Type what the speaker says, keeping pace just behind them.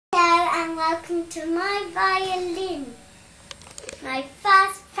welcome to my violin, my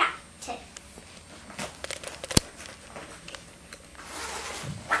first practice.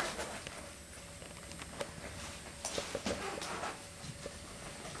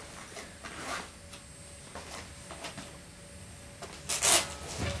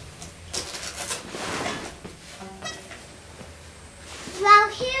 Well,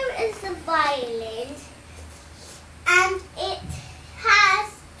 here is the violin, and it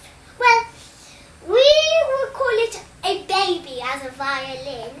has, well, we would call it a baby as a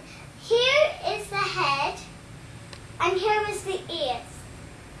violin. Here is the head, and here is the ears,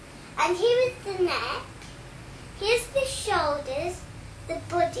 and here is the neck, here's the shoulders, the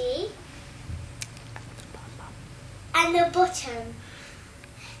body, and the bottom,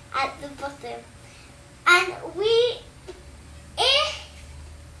 at the bottom. And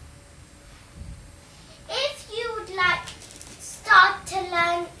if you would like start to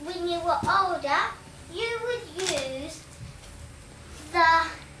learn when you were older, you would use the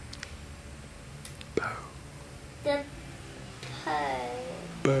bow that,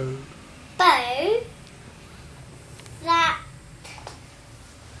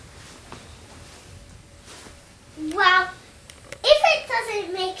 well, if it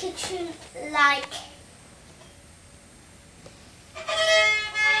doesn't make a tune like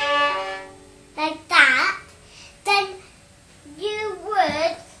that, then you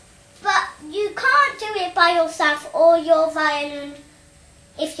would, but you can't do it by yourself, or your violin,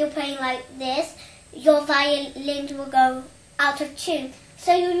 if you're playing like this, your violin will go out of tune.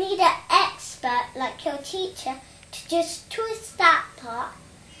 So you need an expert, like your teacher, to just twist that part,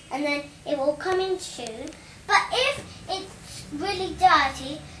 and then it will come in tune. But if it's really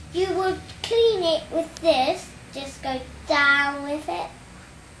dirty, you would clean it with this, just go down with it,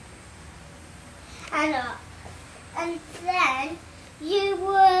 and up. And then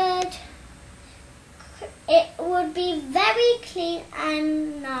it would be very clean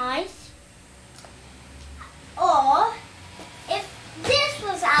and nice. Or if this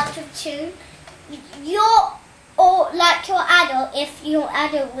was out of tune, like your adult, if your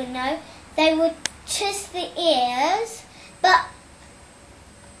adult would know, they would twist the ears. But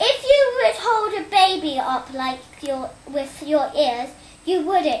if you would hold a baby up like with your ears, you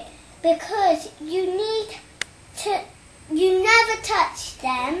wouldn't, because you never touch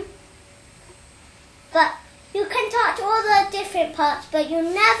them, but you can touch all the different parts, but you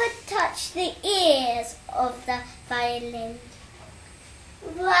never touch the ears of the violin.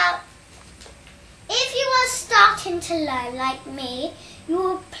 Well, if you are starting to learn like me, you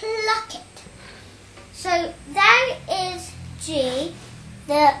will pluck it. So there is G,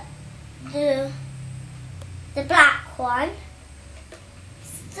 the black one.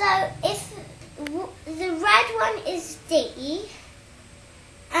 So if the red one is D,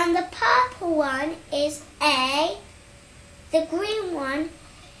 and the purple one is A, the green one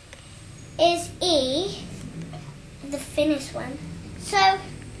is E, the finished one. So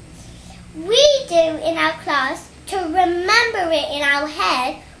we do in our class, to remember it in our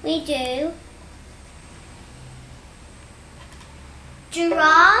head, we do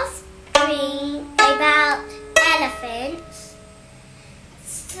giraffes dream about elephants.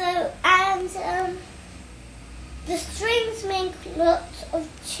 So, and the strings make lots of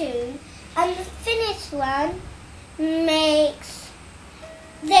tune, and the finished one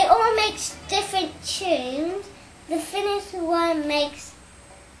they all make different tunes. The finished one makes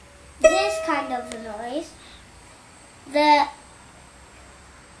this kind of noise. The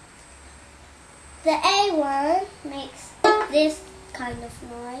A one makes this kind of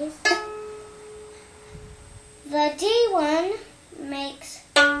noise. The D one makes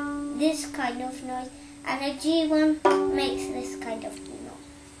this kind of noise, and the G one makes this kind of noise.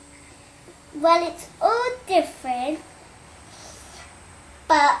 Well, it's all different,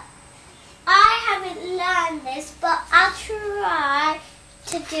 but I haven't learned this, but I'll try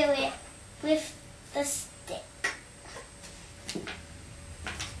to do it with the stick.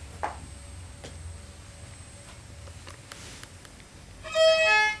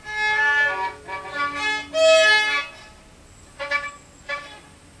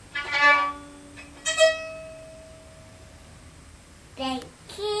 Thank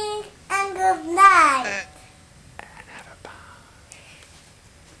you and good night. And have a bath.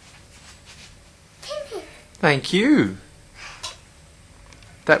 Thank you.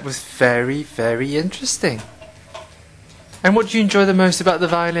 That was very, very interesting. And what do you enjoy the most about the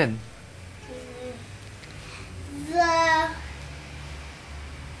violin?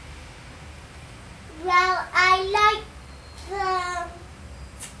 Well, I like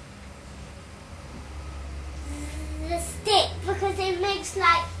the stick, because it makes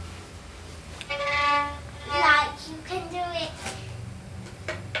like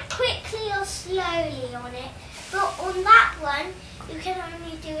on that one, you can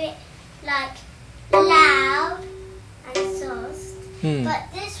only do it like loud and soft. But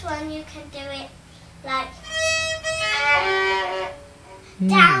this one, you can do it like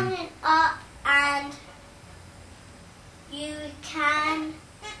down and up, and you can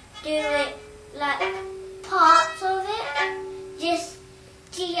do it like parts of it, just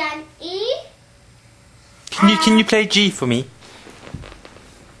G and E. Can you play G for me?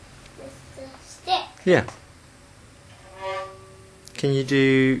 With the stick. Yeah. Can you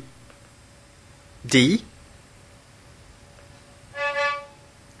do D?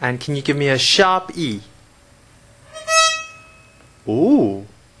 And can you give me a sharp E? Ooh,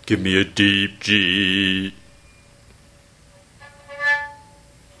 give me a deep G.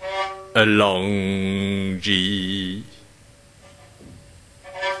 A long G.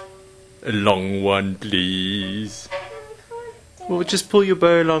 A long one, please. Well, just pull your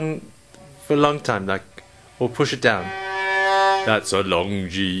bow along for a long time, like, or push it down. That's a long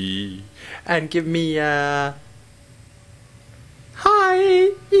G. And give me a high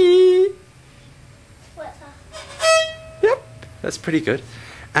E. What's that? Yep, that's pretty good.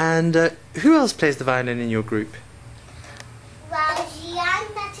 And who else plays the violin in your group? Well,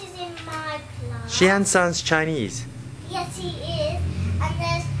 Jian, that is in my class. Xian sounds Chinese. Yes, he is. And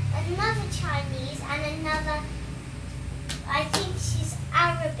there's another Chinese and another, I think she's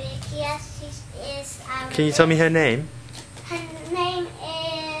Arabic. Yes, she is Arabic. Can you tell me her name? Her name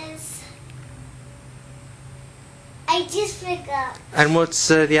is... I just forgot. And what's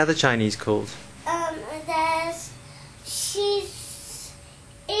the other Chinese called? She's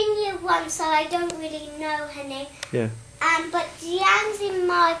in year 1, so I don't really know her name. Yeah. But Jian's in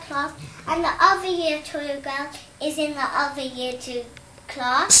my class, and the other year 2 girl is in the other year 2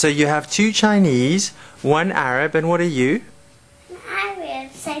 class. So you have 2 Chinese, 1 Arab, and what are you? An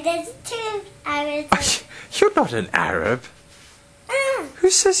Arab. So there's 2 Arabs. You're not an Arab. Who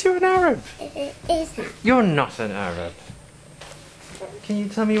says you're an Arab? It is. You're not an Arab. Can you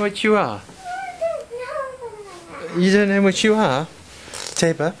tell me what you are? I don't know. You don't know what you are?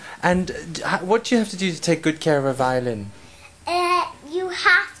 Taybah? And what do you have to do to take good care of a violin? You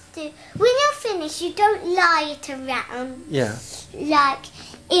have to. When you're finished, you don't lie it around. Yeah. Like,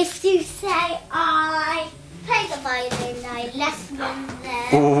 if you say, I play the violin, I left one there.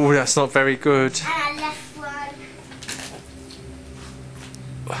 Oh, that's not very good. And I left one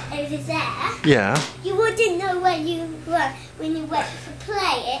over there. Yeah. You wouldn't know where you were when you went to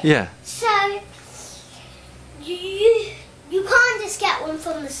play it. Yeah. So, you can't just get one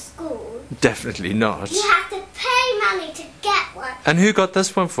from the school. Definitely not. You have to pay money to get one. And who got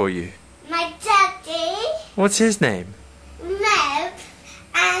this one for you? My daddy, What's his name? Meb,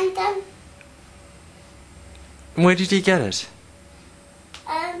 and Where did he get it?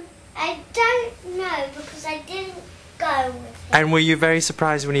 I don't know because I didn't go with him. And were you very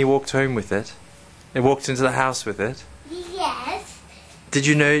surprised when he walked home with it? He walked into the house with it? Yes. Did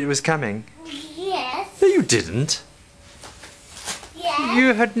you know it was coming? Yes. No, you didn't. Yes.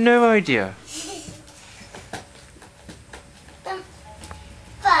 You had no idea.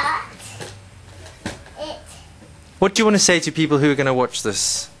 But What do you want to say to people who are going to watch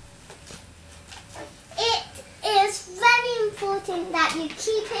this? it is very important that you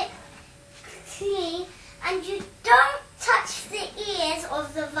keep it clean and you don't touch the ears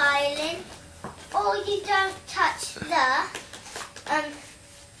of the violin, or you don't touch the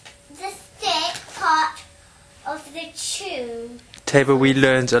stick part of the tune. Taybah, we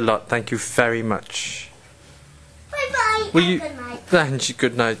learned a lot. Thank you very much. Bye-bye Will and you- good night. And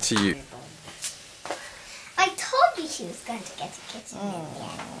good night to you. I told you she was going to get a kitten in the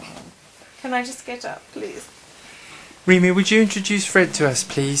end. Can I just get up, please? Remy, would you introduce Fred to us,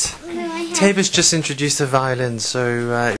 please? No, I have Taybah's just introduced the violin, so